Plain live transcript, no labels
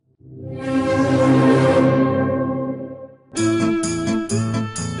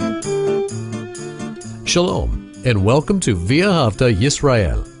Shalom, and welcome to V'ahavta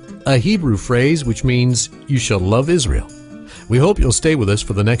Yisrael, a Hebrew phrase which means, you shall love Israel. We hope you'll stay with us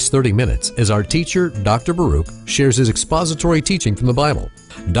for the next 30 minutes as our teacher, Dr. Baruch, shares his expository teaching from the Bible.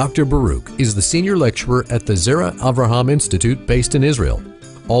 Dr. Baruch is the senior lecturer at the Zera Avraham Institute based in Israel.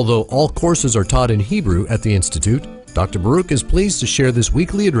 Although all courses are taught in Hebrew at the Institute, Dr. Baruch is pleased to share this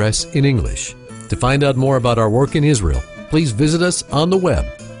weekly address in English. To find out more about our work in Israel, please visit us on the web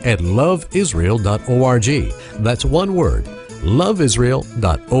at loveisrael.org. That's one word,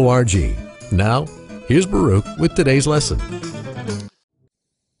 loveisrael.org. Now, here's Baruch with today's lesson.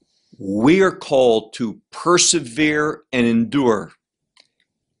 We are called to persevere and endure,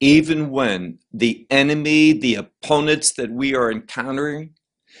 even when the enemy, the opponents that we are encountering,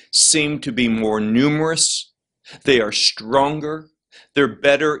 seem to be more numerous, they are stronger, they're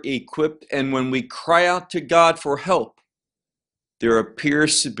better equipped, and when we cry out to God for help, there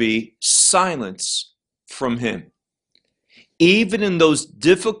appears to be silence from Him. Even in those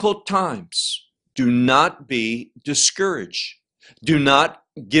difficult times, do not be discouraged. Do not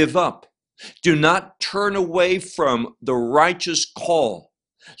give up. Do not turn away from the righteous call,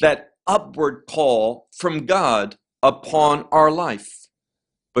 that upward call from God upon our life,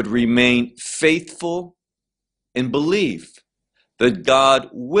 but remain faithful and believe that God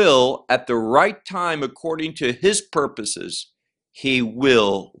will, at the right time, according to His purposes, He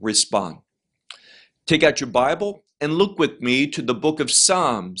will respond. Take out your Bible and look with me to the book of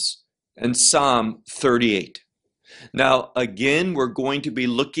Psalms and Psalm 38. Now, again, we're going to be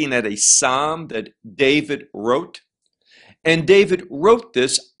looking at a psalm that David wrote. And David wrote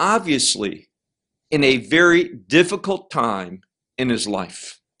this, obviously, in a very difficult time in his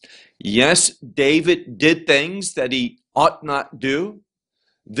life. Yes, David did things that he ought not do.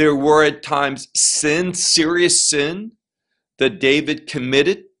 There were at times sin, serious sin, that David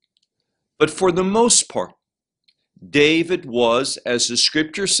committed. But for the most part, David was, as the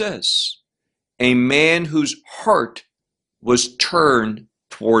scripture says, a man whose heart was turned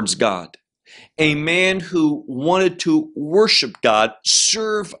towards God, a man who wanted to worship God,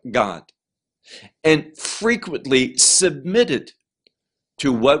 serve God, and frequently submitted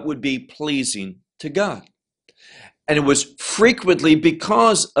to what would be pleasing to God. And it was frequently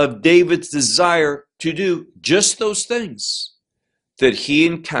because of David's desire to do just those things that he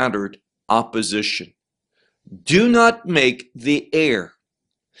encountered opposition. Do not make the error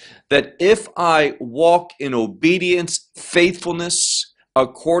that if I walk in obedience, faithfulness,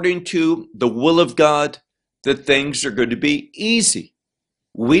 according to the will of God, that things are going to be easy.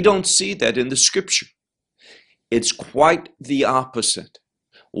 We don't see that in the scripture. It's quite the opposite.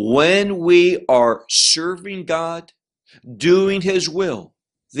 When we are serving God, doing His will,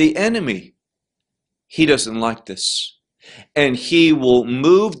 the enemy, he doesn't like this. And he will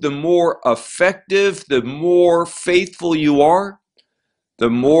move. The more effective, the more faithful you are, the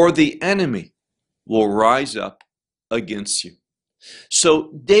more the enemy will rise up against you.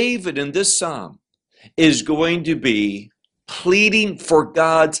 So David in this psalm is going to be pleading for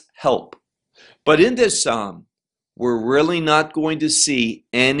God's help. But in this psalm, we're really not going to see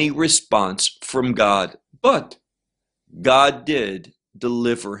any response from God. But God did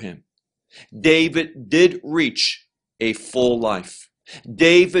deliver him. David did reach a full life.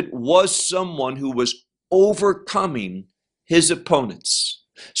 David was someone who was overcoming his opponents.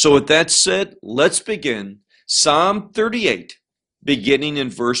 So with that said, let's begin Psalm 38, beginning in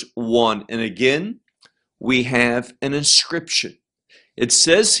verse 1. And again, we have an inscription. It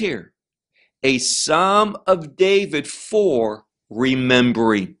says here, a psalm of David for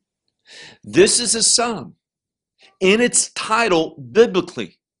remembering. This is a psalm. In its title,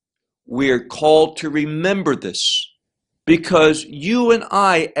 biblically, we are called to remember this, because you and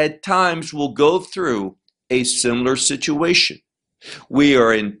I at times will go through a similar situation. We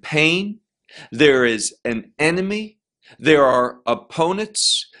are in pain. There is an enemy. There are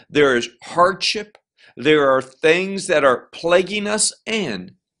opponents. There is hardship. There are things that are plaguing us,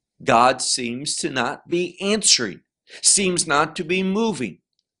 and God seems to not be answering, seems not to be moving.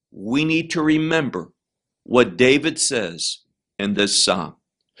 We need to remember what David says in this psalm.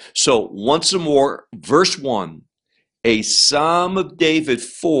 So once more, verse 1, a psalm of David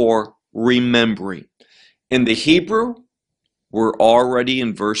for remembering. In the Hebrew, we're already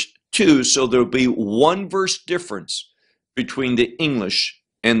in verse 2, so there'll be one verse difference between the English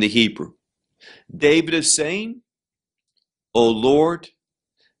and the Hebrew. David is saying, O Lord,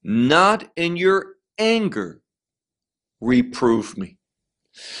 not in your anger reprove me.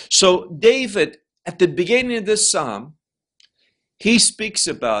 So David, at the beginning of this psalm, he speaks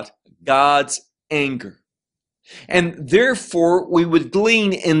about God's anger. And therefore, we would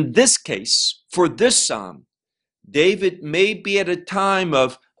glean in this case for this psalm, David may be at a time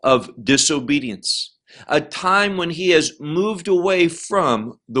of disobedience, a time when he has moved away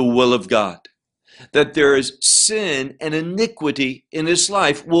from the will of God, that there is sin and iniquity in his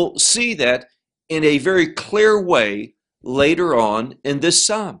life. We'll see that in a very clear way later on in this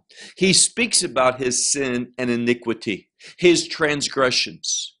psalm. He speaks about his sin and iniquity, his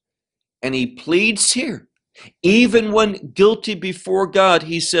transgressions, and he pleads here. Even when guilty before God,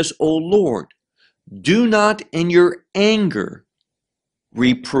 he says, "O Lord, do not in your anger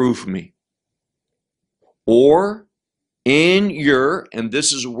reprove me." Or in your, and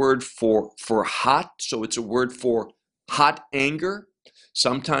this is a word for hot, so it's a word for hot anger.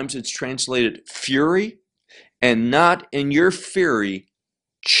 Sometimes it's translated fury. "And not in your fury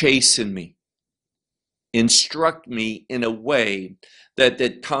chasten me." Instruct me in a way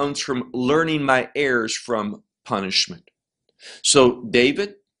that comes from learning my errors from punishment. So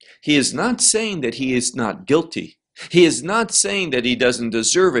David, he is not saying that he is not guilty. He is not saying that he doesn't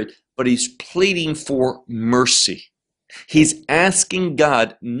deserve it, but he's pleading for mercy. He's asking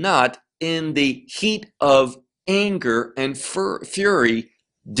God not in the heat of anger and fury,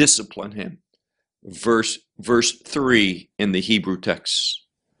 discipline him. Verse 3 in the Hebrew text.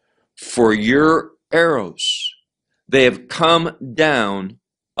 "For your arrows, they have come down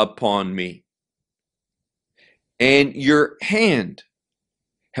upon me, and your hand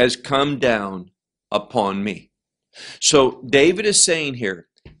has come down upon me." So David is saying here,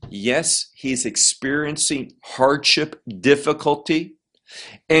 yes, he's experiencing hardship, difficulty,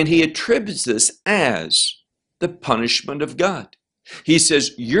 and he attributes this as the punishment of God. He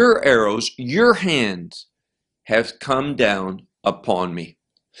says, your arrows, your hands have come down upon me.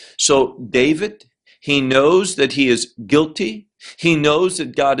 So David, he knows that he is guilty. He knows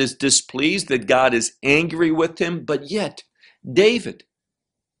that God is displeased, that God is angry with him, but yet David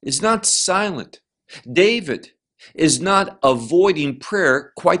is not silent. David is not avoiding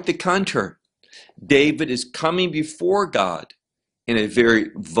prayer, quite the contrary. David is coming before God in a very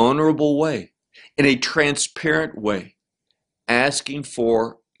vulnerable way, in a transparent way, asking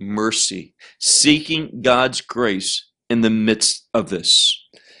for mercy, seeking God's grace in the midst of this.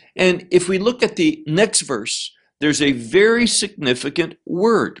 And if we look at the next verse, there's a very significant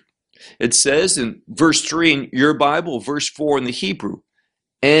word. It says in verse 3 in your Bible, verse 4 in the Hebrew,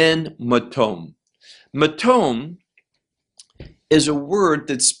 "en matom." Matom is a word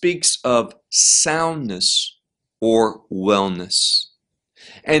that speaks of soundness or wellness.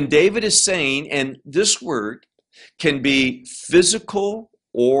 And David is saying, and this word can be physical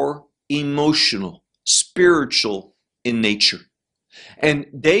or emotional, spiritual in nature. And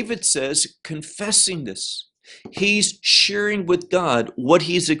David says, confessing this, he's sharing with God what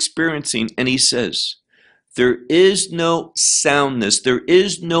he's experiencing, and he says, there is no soundness, there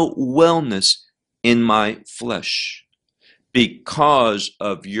is no wellness in my flesh because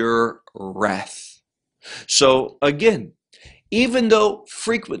of your wrath. So again, even though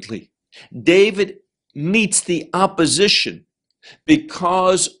frequently David meets the opposition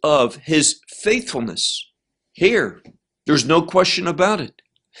because of his faithfulness, here, there's no question about it.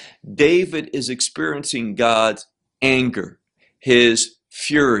 David is experiencing God's anger, his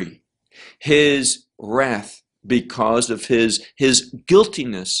fury, his wrath because of his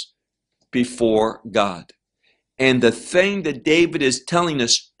guiltiness before God. And the thing that David is telling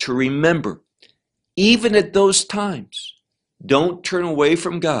us to remember, even at those times, don't turn away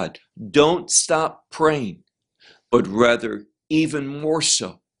from God. Don't stop praying, but rather even more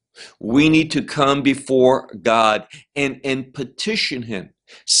so, we need to come before God and petition him,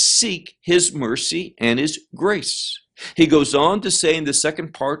 seek his mercy and his grace. He goes on to say in the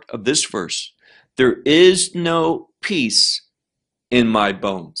second part of this verse, there is no peace in my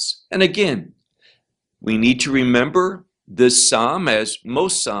bones. And again, we need to remember this psalm, as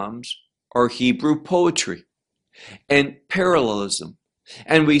most psalms, are Hebrew poetry and parallelism.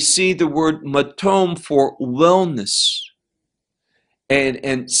 And we see the word matom for wellness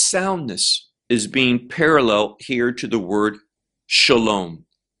and soundness is being parallel here to the word shalom,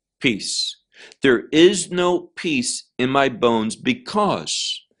 peace. There is no peace in my bones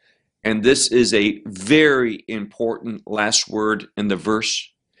because, and this is a very important last word in the verse,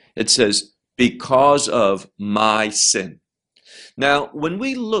 it says, because of my sin. Now, when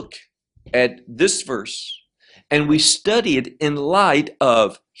we look at this verse and we study it in light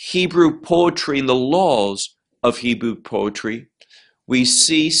of Hebrew poetry and the laws of Hebrew poetry, we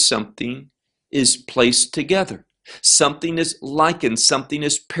see something is placed together. Something is likened, something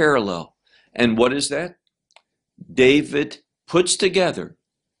is parallel. And what is that? David puts together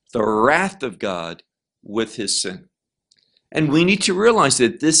the wrath of God with his sin. And we need to realize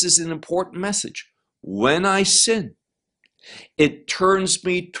that this is an important message. When I sin, it turns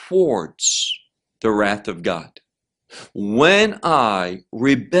me towards the wrath of God. When I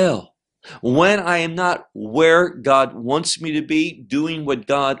rebel, when I am not where God wants me to be, doing what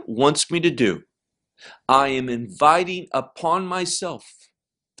God wants me to do, I am inviting upon myself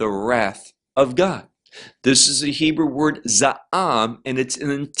the wrath of God. This is a Hebrew word, za'am, and it's an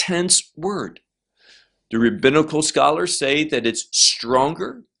intense word. The rabbinical scholars say that it's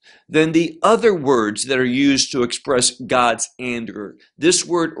stronger than the other words that are used to express God's anger. This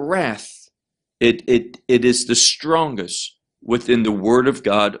word wrath, it is the strongest within the word of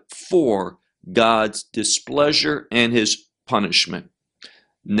God for God's displeasure and his punishment.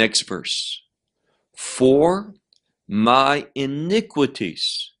 Next verse. For my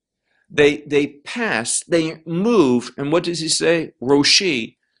iniquities, they pass, they move, and what does he say?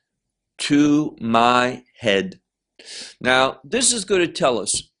 Roshi, to my head. Now, this is going to tell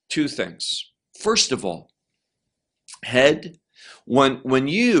us two things. First of all, head, when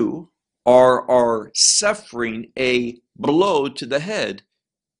you are suffering a blow to the head,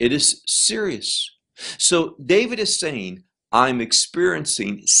 it is serious. So David is saying, I'm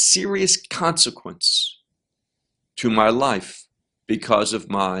experiencing serious consequence to my life because of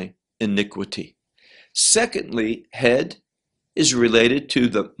my iniquity. Secondly, head is related to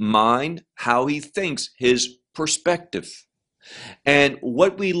the mind, how he thinks, his perspective. And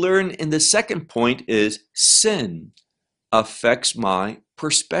what we learn in the second point is sin affects my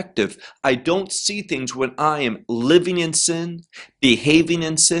perspective. I don't see things when I am living in sin, behaving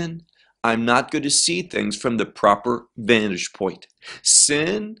in sin. I'm not going to see things from the proper vantage point.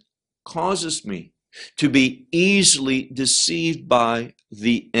 Sin causes me to be easily deceived by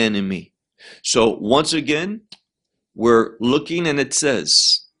the enemy. So once again, we're looking and it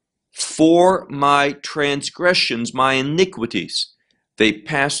says, for my transgressions, my iniquities, they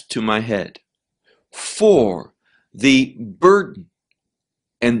passed to my head. For the burden,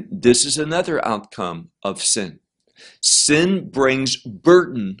 and this is another outcome of sin. Sin brings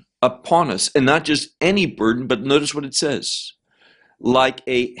burden upon us, and not just any burden, but notice what it says, like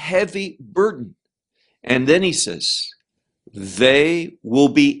a heavy burden. And then he says, they will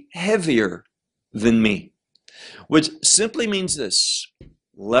be heavier than me, which simply means this: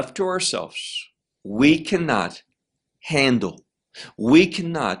 left to ourselves, we cannot handle, we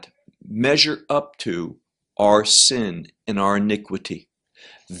cannot measure up to our sin and our iniquity.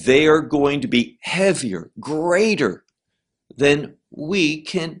 They are going to be heavier, greater than we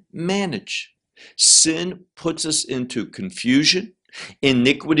can manage. Sin puts us into confusion.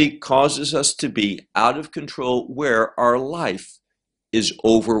 Iniquity causes us to be out of control where our life is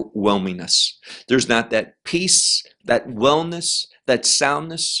overwhelming us. There's not that peace, that wellness, that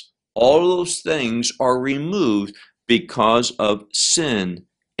soundness. All of those things are removed because of sin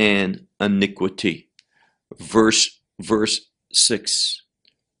and iniquity. Verse 6,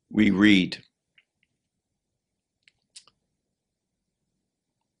 we read,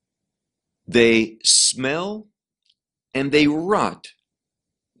 they smell and they rot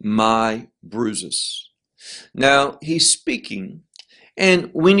my bruises. Now, he's speaking, and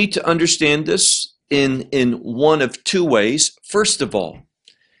we need to understand this in one of two ways. First of all,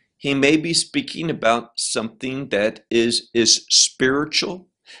 he may be speaking about something that is spiritual.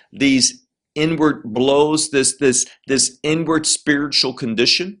 These inward blows, this inward spiritual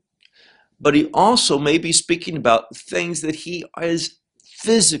condition. But he also may be speaking about things that he is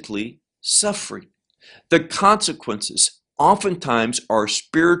physically suffering. The consequences, oftentimes our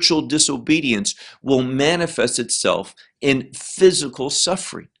spiritual disobedience, will manifest itself in physical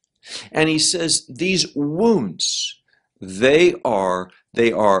suffering. And he says these wounds, they are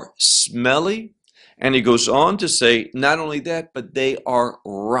smelly. And he goes on to say, not only that, but they are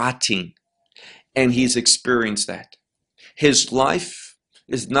rotting. And he's experienced that. His life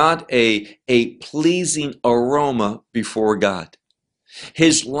is not a pleasing aroma before God.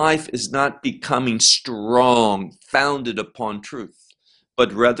 His life is not becoming strong, founded upon truth.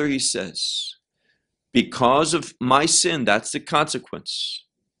 But rather, he says, because of my sin, that's the consequence.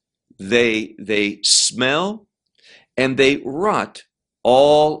 They smell and they rot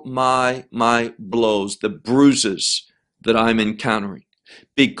all my blows, the bruises that I'm encountering.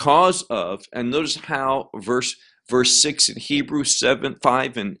 Because of, and notice how verse 6 in Hebrew,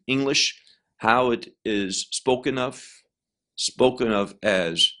 5 in English, how it is spoken of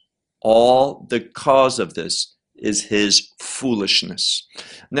as all the cause of this is his foolishness.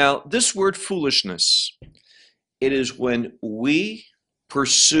 Now, this word foolishness, it is when we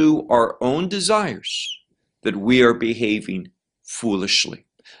pursue our own desires that we are behaving foolishly.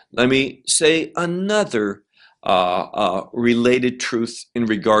 Let me say another related truth in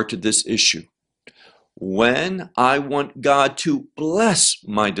regard to this issue. When I want God to bless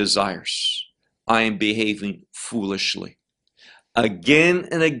my desires, I am behaving foolishly. Again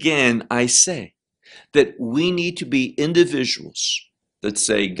and again, I say that we need to be individuals that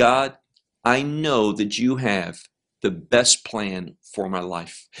say, God, I know that you have the best plan for my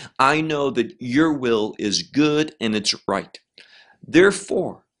life. I know that your will is good and it's right.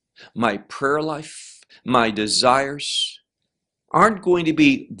 Therefore, my prayer life, my desires aren't going to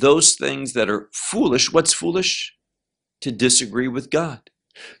be those things that are foolish. What's foolish? To disagree with God,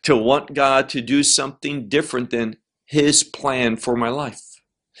 to want God to do something different than his plan for my life.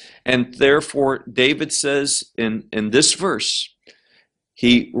 And therefore, David says in this verse,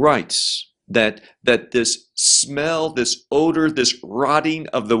 he writes that this smell, this odor, this rotting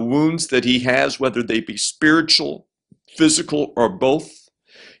of the wounds that he has, whether they be spiritual, physical, or both,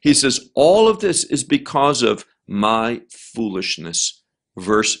 he says, all of this is because of my foolishness.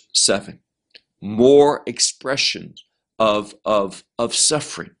 Verse 7. More expressions of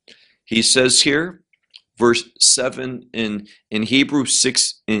suffering. He says here, verse 7 in Hebrew,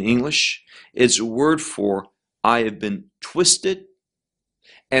 6 in English, it's a word for I have been twisted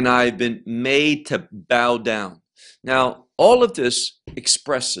and I've been made to bow down. Now, all of this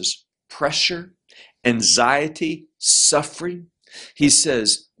expresses pressure, anxiety, suffering. He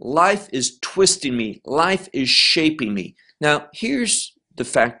says, life is twisting me. Life is shaping me. Now, here's the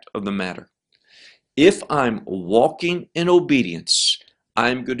fact of the matter. If I'm walking in obedience,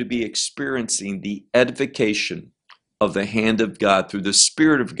 I'm going to be experiencing the edification of the hand of God through the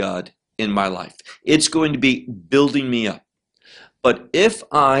Spirit of God in my life. It's going to be building me up. But if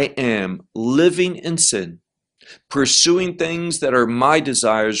I am living in sin, pursuing things that are my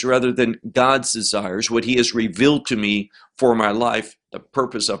desires rather than God's desires, what he has revealed to me for my life, the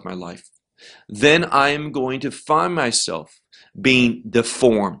purpose of my life, then I am going to find myself being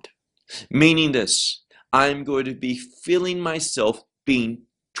deformed. Meaning this, I'm going to be feeling myself being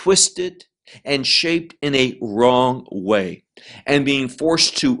twisted and shaped in a wrong way and being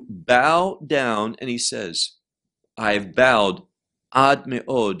forced to bow down. And he says, I have bowed ad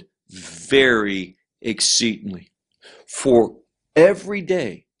meod, very exceedingly. For every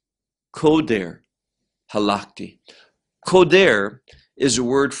day, koder halakti. Koder is a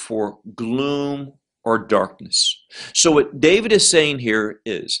word for gloom or darkness. So what David is saying here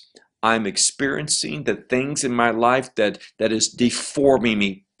is, I'm experiencing the things in my life that is deforming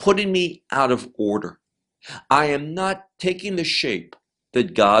me, putting me out of order. I am not taking the shape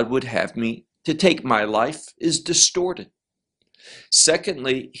that God would have me to take. My life is distorted.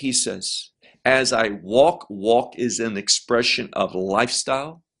 Secondly, he says, as I walk is an expression of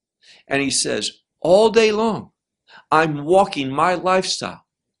lifestyle. And he says, all day long, I'm walking my lifestyle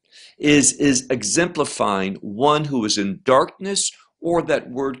is exemplifying one who is in darkness, or that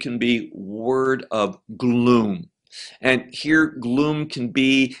word can be word of gloom. And here gloom can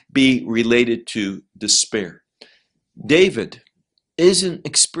be related to despair. David isn't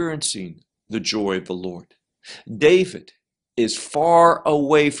experiencing the joy of the Lord. David is far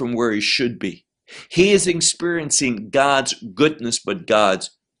away from where he should be. He is experiencing God's goodness, but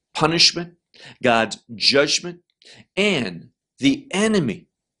God's punishment, God's judgment, and the enemy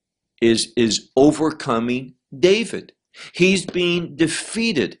is overcoming David. He's being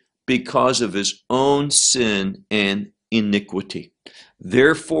defeated because of his own sin and iniquity.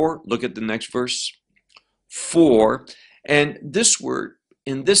 Therefore, look at the next verse. For, and this word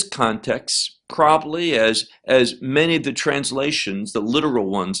in this context, probably as many of the translations, the literal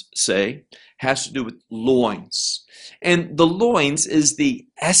ones say, has to do with loins. And the loins is the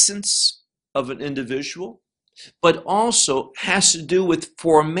essence of an individual, but also has to do with,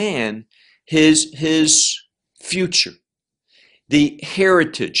 for a man, his future, the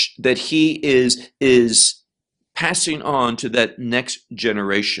heritage that he is passing on to that next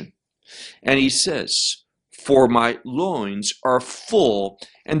generation. And he says, for my loins are full.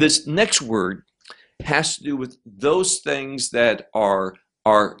 And this next word has to do with those things that are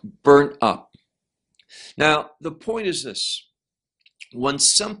burnt up. Now, the point is this. When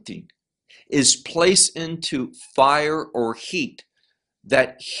something is placed into fire or heat,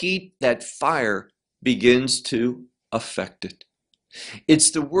 that fire begins to affect it.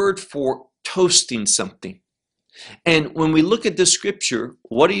 It's the word for toasting something. And when we look at the scripture,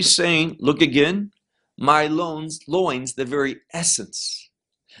 what he's saying, look again, my loins, the very essence,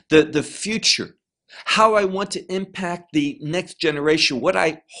 the future, how I want to impact the next generation, what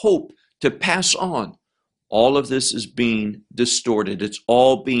I hope to pass on. All of this is being distorted. It's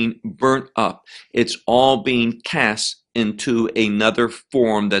all being burnt up. It's all being cast into another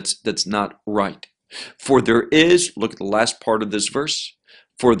form that's not right. For there is, look at the last part of this verse,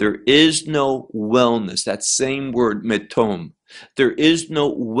 for there is no wellness, that same word, metom, there is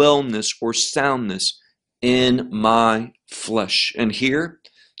no wellness or soundness in my flesh. And here,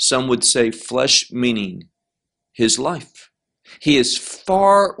 some would say flesh meaning his life. He is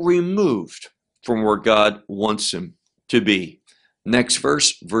far removed from where God wants him to be. Next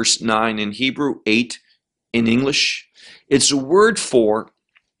verse, verse 9 in Hebrew, 8 in English. It's a word for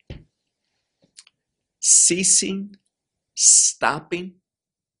ceasing, stopping,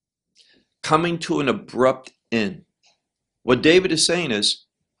 coming to an abrupt end. What David is saying is,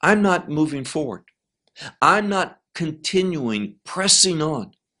 I'm not moving forward. I'm not continuing, pressing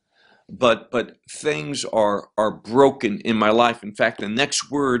on. But things are broken in my life. In fact, the next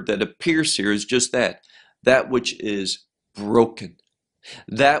word that appears here is just that which is broken,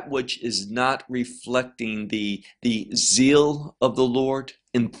 that which is not reflecting the zeal of the Lord,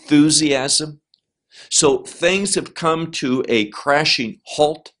 enthusiasm. So things have come to a crashing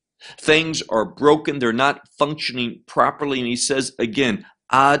halt. Things are broken. They're not functioning properly. And he says again,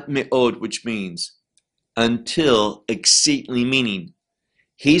 ad meod, which means until exceedingly, meaning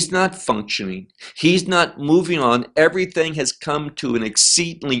he's not functioning. He's not moving on. Everything has come to an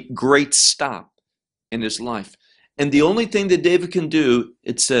exceedingly great stop in his life. And the only thing that David can do,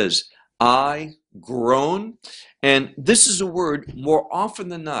 it says, I groan. And this is a word more often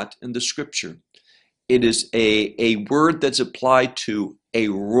than not in the scripture. It is a word that's applied to a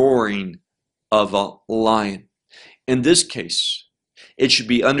roaring of a lion. In this case, it should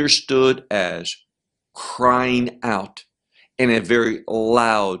be understood as crying out in a very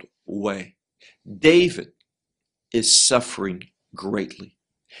loud way. David is suffering greatly.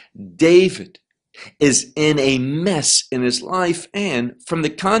 David is in a mess in his life, and from the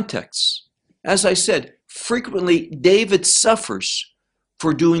context, as I said, frequently David suffers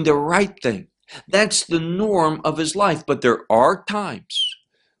for doing the right thing. That's the norm of his life, but there are times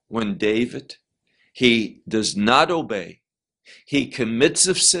when David, he does not obey. He commits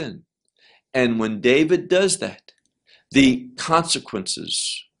a sin, and when David does that, the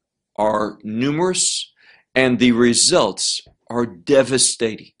consequences are numerous and the results are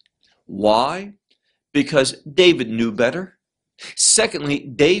devastating. Why? Because David knew better. Secondly,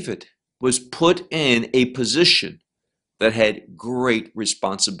 David was put in a position that had great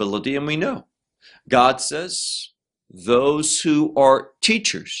responsibility, and we know God says those who are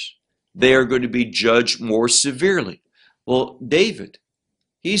teachers, they are going to be judged more severely. Well, David,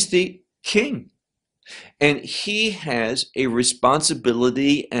 he's the king. And he has a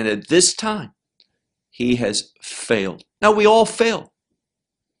responsibility, and at this time, he has failed. Now, we all fail.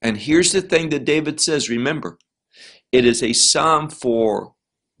 And here's the thing that David says, remember, it is a psalm for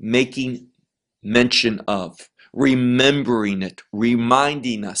making mention of, remembering it,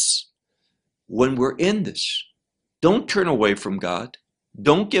 reminding us when we're in this. Don't turn away from God.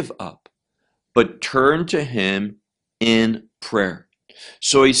 Don't give up, but turn to him in prayer.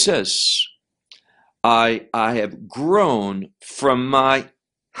 So he says, I have grown from my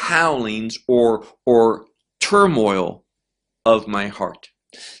howlings or turmoil of my heart.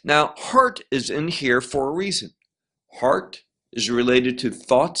 Now, heart is in here for a reason. Heart is related to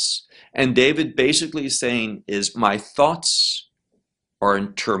thoughts, and David basically is saying is my thoughts are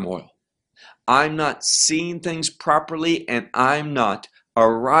in turmoil. I'm not seeing things properly, and I'm not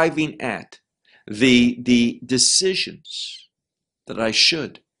arriving at the decisions that I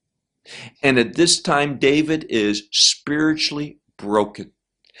should. And at this time, David is spiritually broken.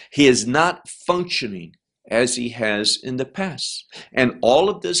 He is not functioning as he has in the past. And all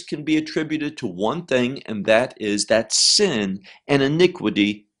of this can be attributed to one thing, and that is that sin and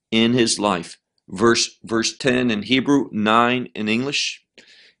iniquity in his life. Verse 10 in Hebrew, 9 in English,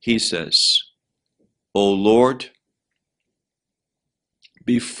 he says, O Lord,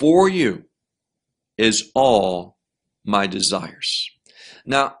 before you is all my desires.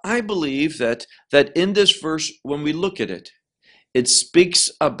 Now, I believe that in this verse, when we look at it, it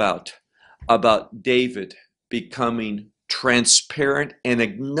speaks about David becoming transparent and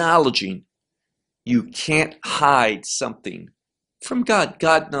acknowledging you can't hide something from God.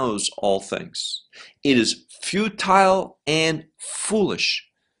 God knows all things. It is futile and foolish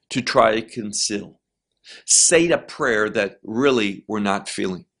to try to conceal. Say a prayer that really we're not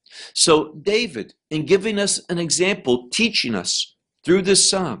feeling. So David, in giving us an example, teaching us through this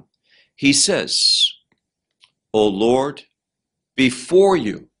psalm, he says, O Lord, before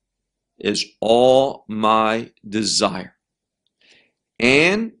you is all my desire.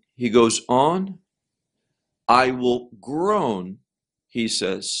 And he goes on, I will groan, he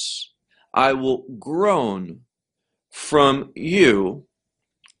says, I will groan from you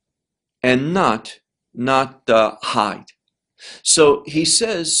and not hide. So he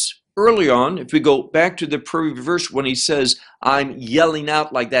says early on, if we go back to the previous verse, when he says, I'm yelling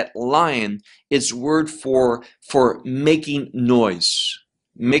out like that lion, it's word for making noise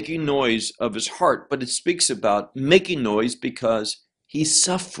of his heart. But it speaks about making noise because he's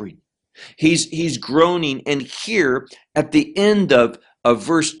suffering. He's groaning. And here at the end of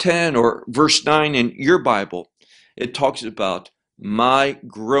verse 10 or verse 9 in your Bible, it talks about my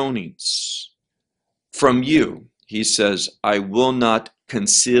groanings from you. He says, I will not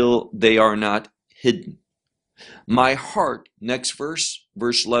conceal, they are not hidden. My heart, next verse,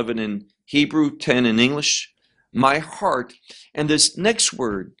 verse 11 in Hebrew, 10 in English, my heart. And this next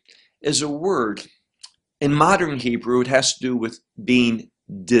word is a word, in modern Hebrew, it has to do with being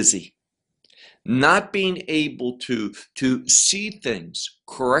dizzy. Not being able to see things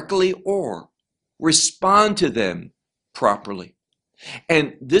correctly or respond to them properly.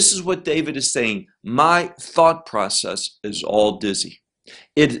 And this is what David is saying. My thought process is all dizzy.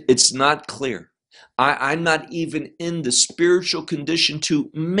 It's not clear. I'm not even in the spiritual condition to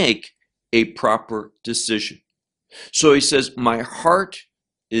make a proper decision. So he says, my heart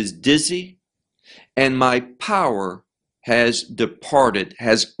is dizzy and my power has departed,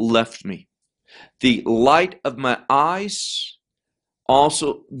 has left me. The light of my eyes,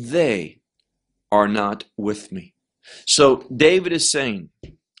 also they are not with me. So David is saying,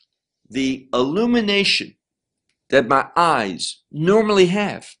 the illumination that my eyes normally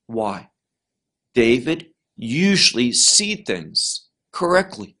have. Why? David usually see things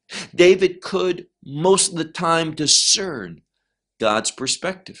correctly. David could most of the time discern God's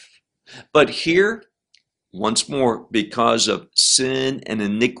perspective. But here, once more, because of sin and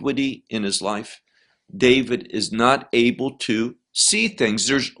iniquity in his life, David is not able to see things.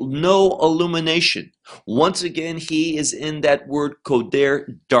 There's no illumination. Once again, he is in that word koder,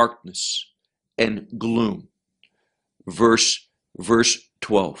 darkness and gloom. Verse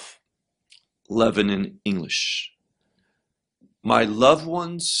 12, 11 in English. My loved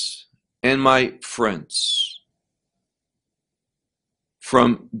ones and my friends,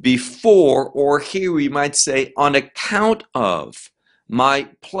 from before, or here we might say, on account of my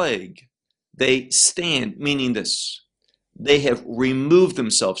plague, they stand, meaning this, they have removed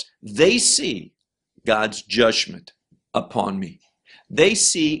themselves. They see God's judgment upon me. They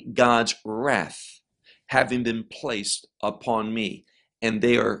see God's wrath having been placed upon me, and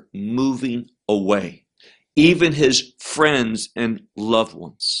they are moving away. Even his friends and loved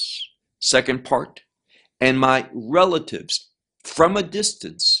ones. Second part, and my relatives from a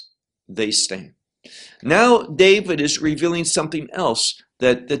distance, they stand. Now David is revealing something else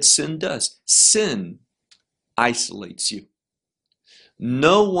that sin does. Sin isolates you.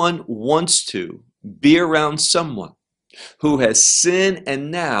 No one wants to be around someone who has sinned and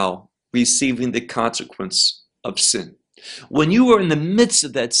now receiving the consequence of sin. When you are in the midst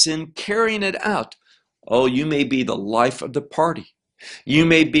of that sin, carrying it out, oh, you may be the life of the party. You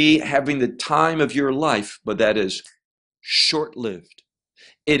may be having the time of your life, but that is short-lived.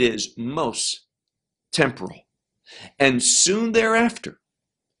 It is most temporal. And soon thereafter,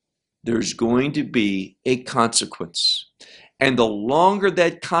 there's going to be a consequence. And the longer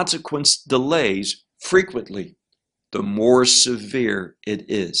that consequence delays, frequently, the more severe it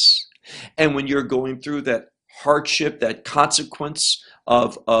is. And when you're going through that hardship, that consequence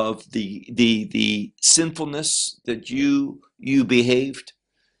of the sinfulness that you behaved,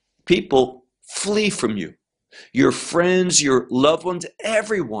 people flee from you. Your friends, your loved ones,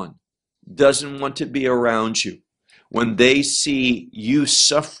 everyone doesn't want to be around you when they see you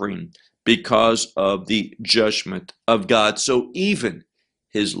suffering because of the judgment of God. So even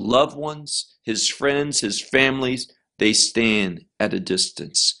his loved ones, his friends, his families, they stand at a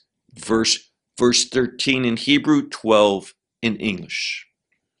distance. Verse 13 in Hebrew, 12 in English.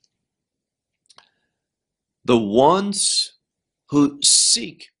 The ones who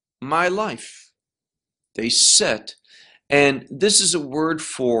seek my life, they set, and this is a word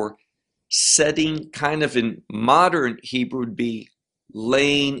for setting, kind of in modern Hebrew would be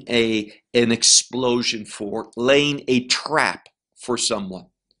laying an explosion for, laying a trap for someone.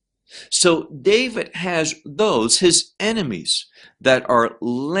 So David has those, his enemies, that are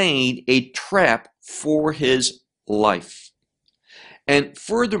laying a trap for his life. And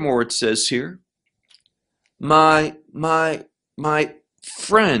furthermore, it says here, my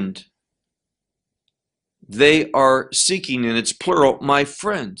friend, they are seeking, and it's plural, my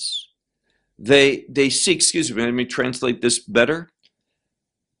friends. They seek, excuse me, let me translate this better.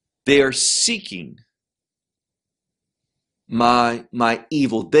 They are seeking my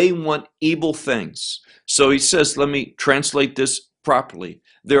evil. They want evil things. So he says, let me translate this properly.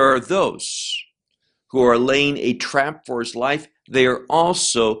 There are those who are laying a trap for his life, they are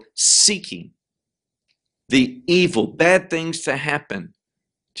also seeking the evil, bad things to happen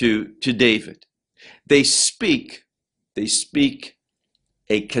to David. They speak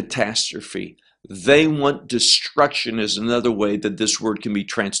a catastrophe. They want destruction is another way that this word can be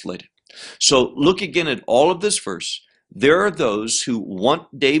translated. So look again at all of this verse. There are those who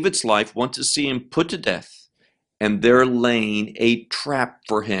want David's life, want to see him put to death, and they're laying a trap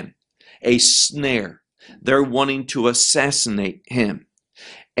for him, a snare. They're wanting to assassinate him,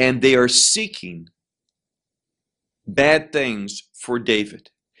 and they are seeking bad things for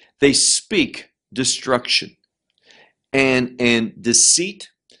David. They speak destruction and deceit,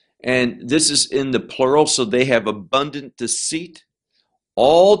 and this is in the plural, so they have abundant deceit.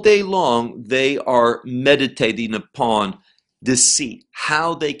 All day long, they are meditating upon deceit,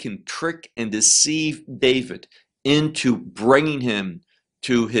 how they can trick and deceive David into bringing him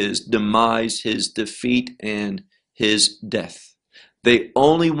to his demise, his defeat, and his death. They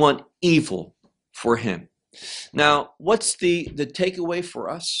only want evil for him. Now, what's the takeaway for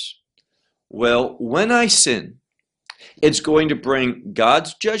us? Well, when I sin, it's going to bring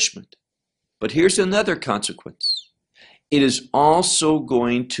God's judgment. But here's another consequence. It is also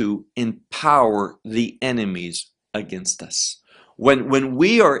going to empower the enemies against us. When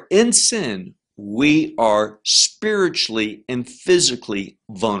we are in sin, we are spiritually and physically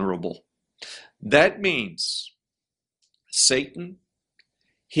vulnerable. That means Satan,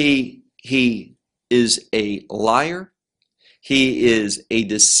 he is a liar, he is a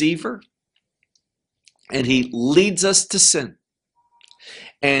deceiver, and he leads us to sin.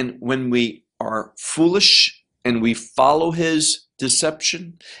 And when we are foolish and we follow his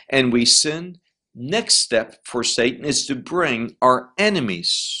deception and we sin, next step for Satan is to bring our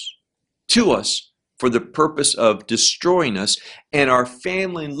enemies to us for the purpose of destroying us, and our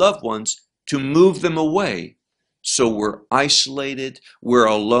family and loved ones to move them away. So we're isolated, we're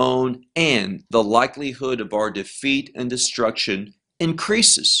alone, and the likelihood of our defeat and destruction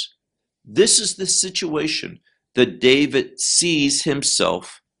increases. This is the situation that David sees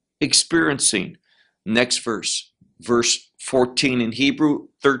himself experiencing. Next verse, verse 14 in Hebrew,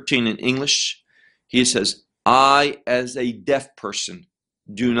 13 in English. He says, I, as a deaf person,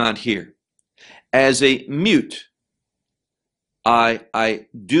 do not hear. As a mute, I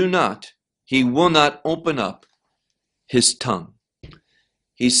do not. He will not open up his tongue.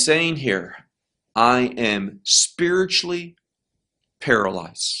 He's saying here, I am spiritually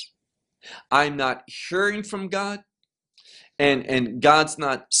paralyzed. I'm not hearing from God, and God's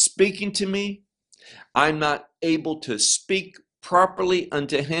not speaking to me. I'm not able to speak properly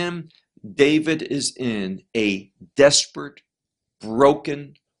unto him. David is in a desperate,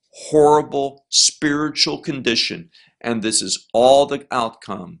 broken, horrible spiritual condition, and this is all the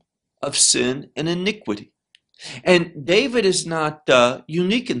outcome of sin and iniquity. And David is not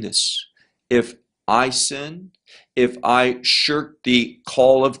unique in this. If I sin, if I shirk the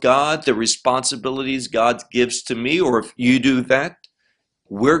call of God, the responsibilities God gives to me, or if you do that,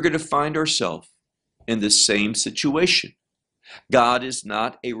 we're going to find ourselves in the same situation. God is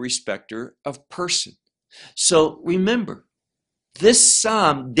not a respecter of person. So remember, this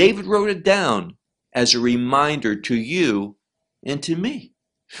psalm, David wrote it down as a reminder to you and to me.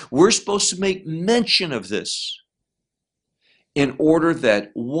 We're supposed to make mention of this in order that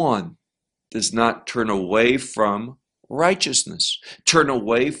one does not turn away from righteousness, turn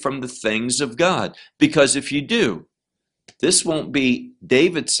away from the things of God. Because if you do, this won't be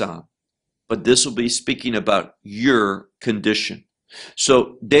David's psalm, but this will be speaking about your condition.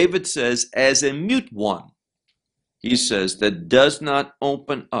 So David says, as a mute one, he says, that does not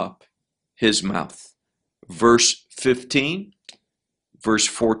open up his mouth. Verse 15, verse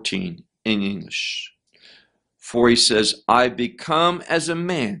 14 in English. For he says, I become as a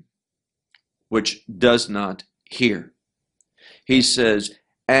man which does not hear. He says,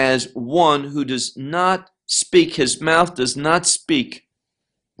 as one who does not speak, his mouth does not speak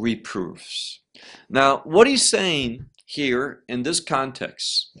reproofs. Now, what he's saying here in this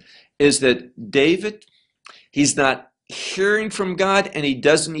context is that David, he's not hearing from God, and he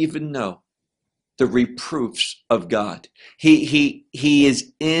doesn't even know the reproofs of God. He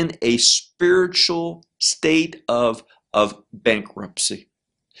is in a spiritual state of bankruptcy.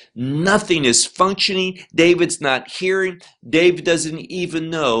 Nothing is functioning. David's not hearing. David doesn't even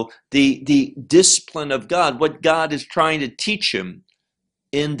know the discipline of God, what God is trying to teach him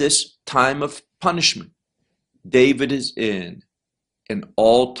in this time of punishment. David is in an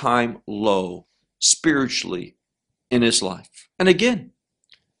all-time low spiritually in his life. And again,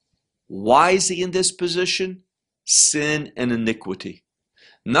 why is he in this position? Sin and iniquity.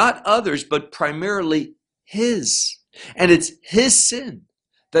 not others, but primarily his. And it's his sin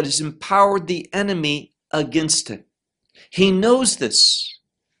that has empowered the enemy against him. He knows this,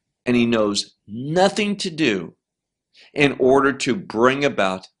 and he knows nothing to do in order to bring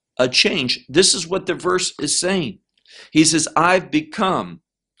about a change. This is what the verse is saying. He says, I've become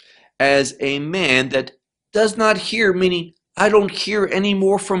as a man that does not hear, meaning I don't hear any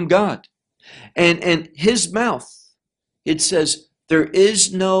more from God. And his mouth, it says, there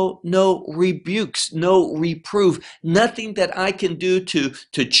is no rebukes, no reproof, nothing that I can do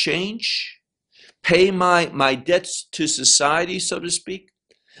to change, pay my debts to society, so to speak,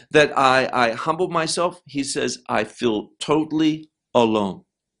 that I humble myself. He says, I feel totally alone.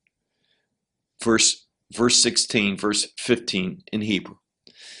 Verse 16, verse 15 in Hebrew.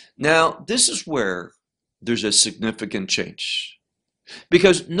 Now, this is where there's a significant change.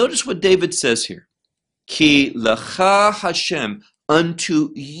 Because notice what David says here. Ki lecha Hashem,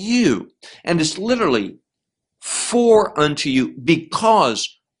 unto you. And it's literally for unto you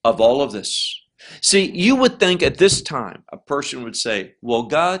because of all of this. See, you would think at this time, a person would say, well,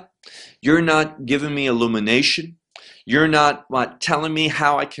 God, you're not giving me illumination. You're not telling me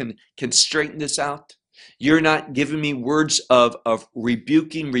how I can straighten this out. You're not giving me words of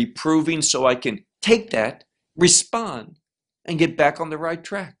rebuking, reproving, so I can take that, respond, and get back on the right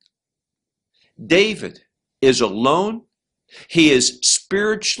track. David is alone. He is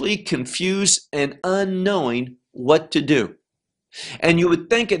spiritually confused and unknowing what to do. And you would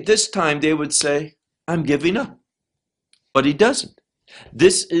think at this time they would say, I'm giving up. But he doesn't.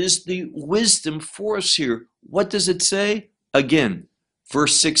 This is the wisdom for us here. What does it say? Again,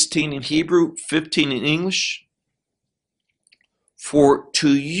 verse 16 in Hebrew, 15 in English. For to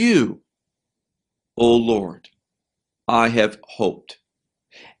you, O Lord, I have hoped,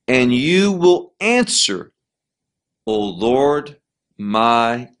 and you will answer, O Lord,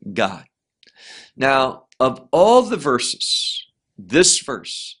 my God. Now, of all the verses, this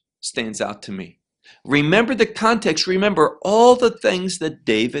verse stands out to me. Remember the context. Remember all the things that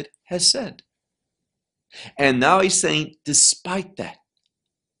David has said. And now he's saying, despite that,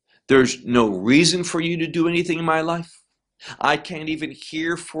 there's no reason for you to do anything in my life. I can't even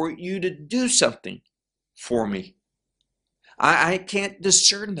hear for you to do something for me. I can't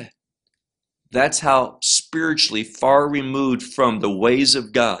discern that. That's how spiritually far removed from the ways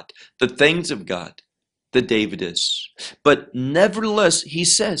of God, the things of God, that David is. But nevertheless, he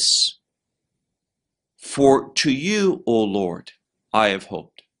says, for to you, O Lord, I have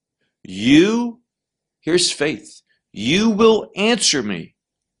hoped. You, here's faith, you will answer me,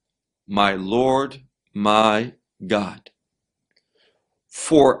 my Lord, my God.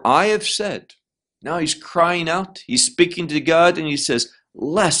 For I have said, now he's crying out, he's speaking to God, and he says,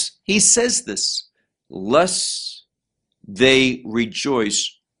 lest they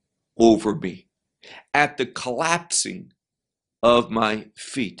rejoice over me at the collapsing of my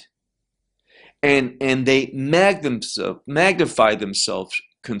feet. And they magnify themselves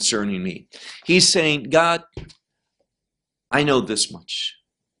concerning me. He's saying, God, I know this much,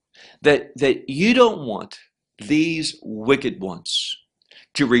 that you don't want these wicked ones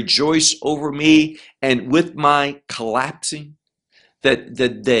to rejoice over me, and with my collapsing,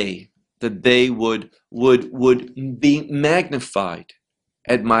 that they would be magnified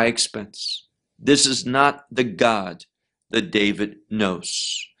at my expense. This is not the God that David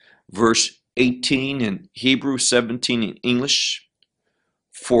knows. Verse 18 in Hebrew, 17 in English.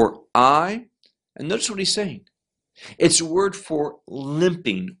 For I, and notice what he's saying. It's a word for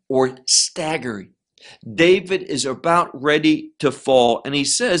limping or staggering. David is about ready to fall, and he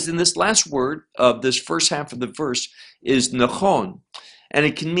says in this last word of this first half of the verse is nachon, and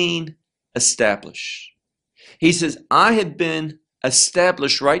it can mean establish. He says, I have been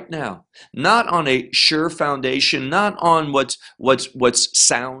established right now, not on a sure foundation, not on what's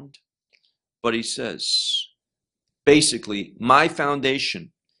sound, but he says, basically, my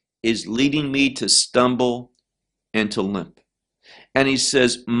foundation is leading me to stumble and to limp. And he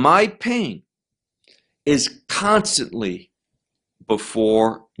says, my pain is constantly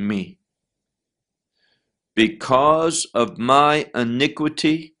before me. Because of my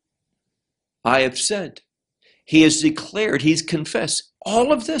iniquity, I have said. He has declared, he's confessed,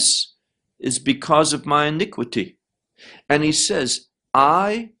 all of this is because of my iniquity. And he says,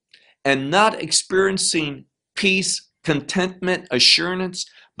 I am not experiencing peace, contentment, assurance,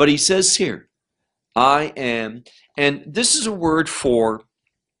 but he says here, I am, and this is a word for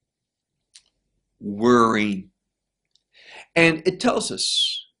worrying. And it tells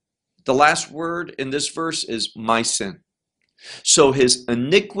us, the last word in this verse is my sin. So his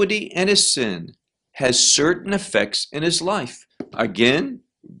iniquity and his sin has certain effects in his life. Again,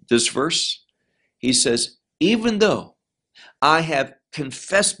 this verse? He says, even though I have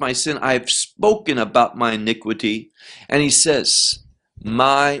confessed my sin, I have spoken about my iniquity, and he says,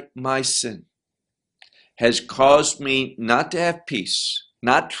 my sin has caused me not to have peace,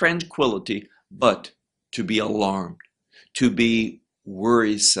 not tranquility, but to be alarmed, to be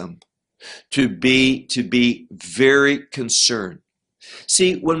worrisome, to be very concerned.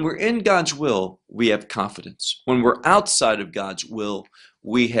 See, when we're in God's will, we have confidence. When we're outside of God's will,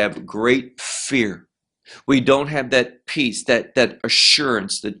 we have great fear. We don't have that peace, that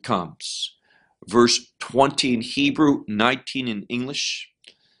assurance that comes. Verse 20 in Hebrew, 19 in English.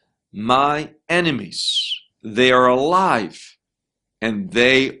 My enemies, they are alive and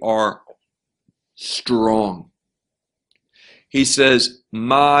they are strong. He says,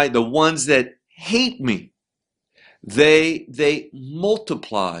 the ones that hate me, they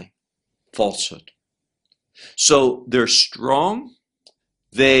multiply falsehood. So they're strong.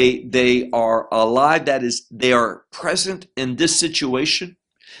 They are alive. That is, they are present in this situation.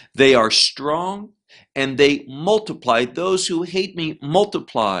 They are strong and they multiply. Those who hate me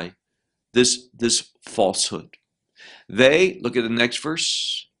multiply this falsehood. They, look at the next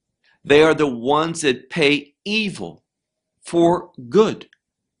verse, they are the ones that pay evil for good,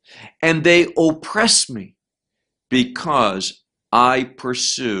 and they oppress me because I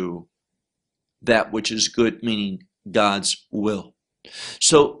pursue that which is good, meaning God's will.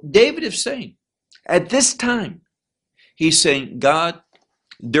 So David is saying, at this time, he's saying, God,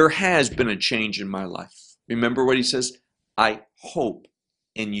 there has been a change in my life. Remember what he says? I hope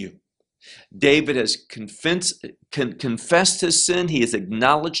in you. David has confessed his sin. He has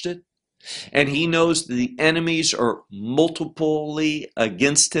acknowledged it. And he knows that the enemies are multiply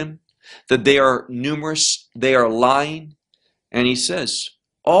against him, that they are numerous, they are lying. And he says,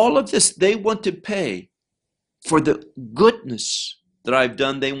 all of this, they want to pay for the goodness that I've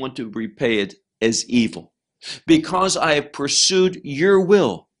done. They want to repay it as evil. Because I have pursued your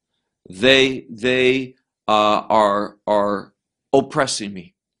will, they are oppressing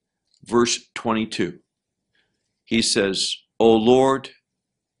me. Verse 22, he says, O Lord,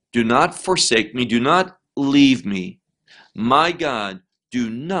 do not forsake me, do not leave me. My God, do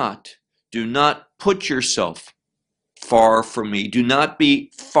not put yourself far from me. Do not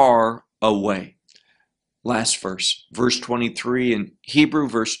be far away. Last verse, verse 23 in Hebrew,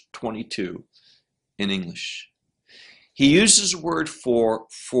 verse 22 in English. He uses a word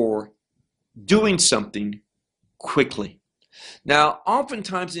for doing something quickly. Now,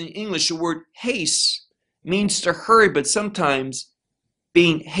 oftentimes in English, the word haste means to hurry, but sometimes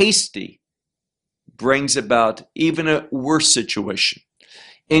being hasty brings about even a worse situation.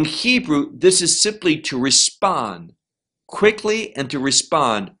 In Hebrew, this is simply to respond quickly and to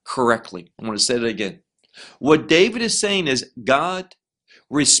respond correctly. I want to say that again. What David is saying is, God,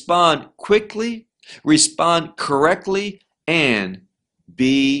 respond quickly, respond correctly, and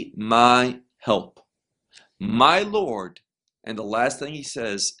be my help. My Lord. And the last thing he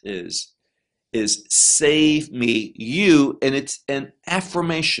says is save me, you, and it's an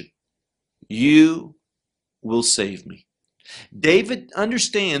affirmation. You will save me. David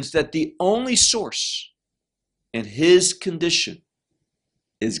understands that the only source in his condition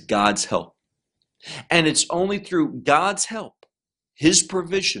is God's help. And it's only through God's help, his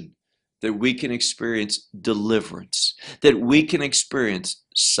provision, that we can experience deliverance, that we can experience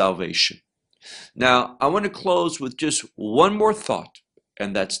salvation. Now, I want to close with just one more thought,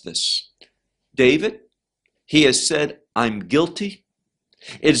 and that's this. David, he has said, I'm guilty.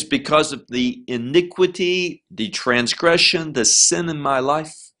 It is because of the iniquity, the transgression, the sin in my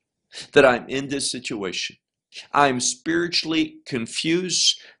life that I'm in this situation. I'm spiritually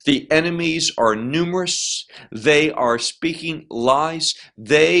confused. The enemies are numerous. They are speaking lies.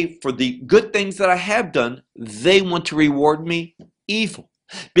 For the good things that I have done, they want to reward me evil.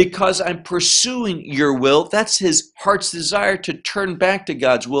 Because I'm pursuing your will, that's his heart's desire to turn back to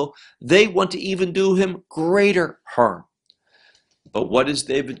God's will. They want to even do him greater harm. But what is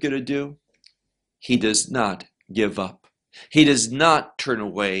David going to do? He does not give up. He does not turn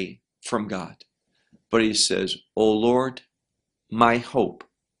away from God. But he says, O Lord, my hope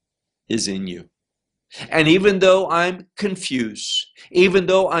is in you. And even though I'm confused, even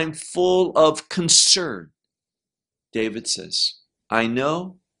though I'm full of concern, David says, I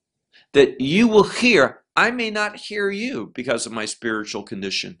know that you will hear. I may not hear you because of my spiritual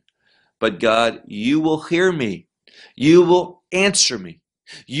condition, but God, you will hear me. You will answer me.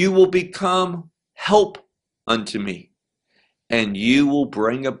 You will become help unto me, and you will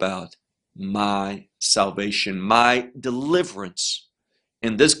bring about my salvation, my deliverance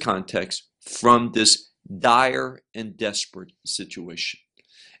in this context from this dire and desperate situation.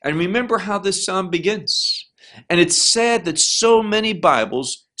 And remember how this psalm begins. And it's sad that so many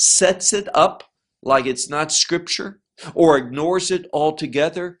Bibles sets it up like it's not scripture or ignores it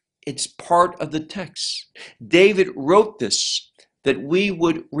altogether. It's part of the text. David wrote this that we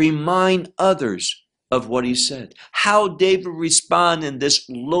would remind others of what he said. How David responded in this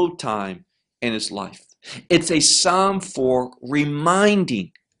low time in his life. It's a psalm for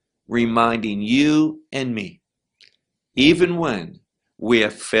reminding you and me, even when we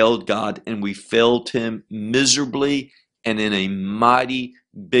have failed God and we failed him miserably and in a mighty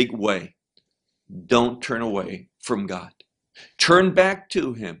big way. Don't turn away from God. Turn back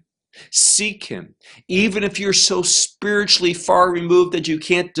to him. Seek him. Even if you're so spiritually far removed that you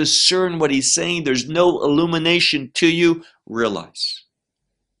can't discern what he's saying, there's no illumination to you, realize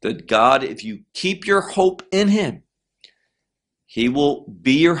that God, if you keep your hope in him, he will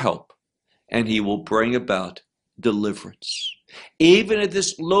be your help and he will bring about deliverance. Even at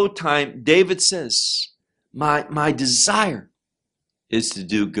this low time, David says, my desire is to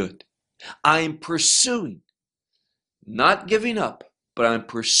do good. I am pursuing, not giving up, but I'm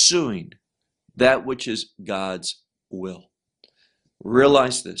pursuing that which is God's will.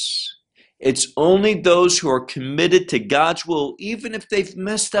 Realize this. It's only those who are committed to God's will, even if they've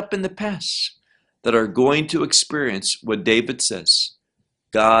messed up in the past, that are going to experience what David says.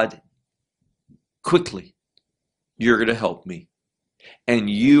 God, quickly, you're going to help me, and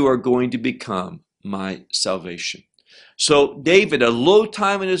you are going to become my salvation. So David, a low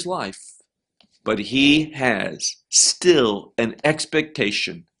time in his life, but he has still an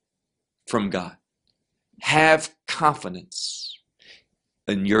expectation from God. Have confidence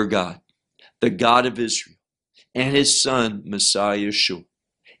in your God, the God of Israel, and his son, Messiah Yeshua.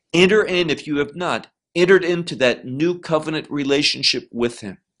 Enter in, if you have not entered into that new covenant relationship with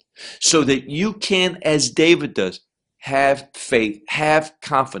him, so that you can, as David does, have faith, have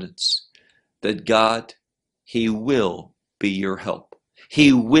confidence that God, he will be your help.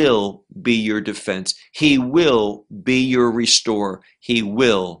 He will be your defense. He will be your restorer. He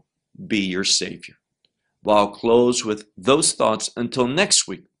will be your Savior. Well, I'll close with those thoughts until next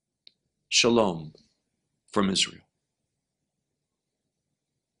week. Shalom from Israel.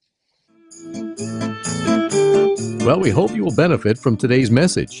 Well, we hope you will benefit from today's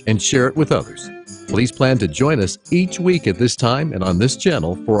message and share it with others. Please plan to join us each week at this time and on this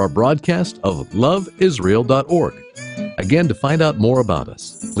channel for our broadcast of loveisrael.org. Again, to find out more about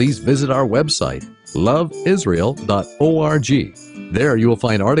us, please visit our website, loveisrael.org. There you will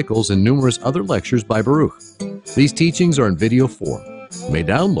find articles and numerous other lectures by Baruch. These teachings are in video form. You may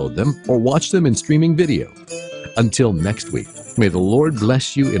download them or watch them in streaming video. Until next week, may the Lord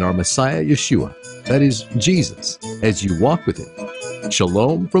bless you in our Messiah Yeshua, that is, Jesus, as you walk with him.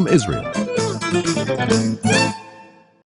 Shalom from Israel.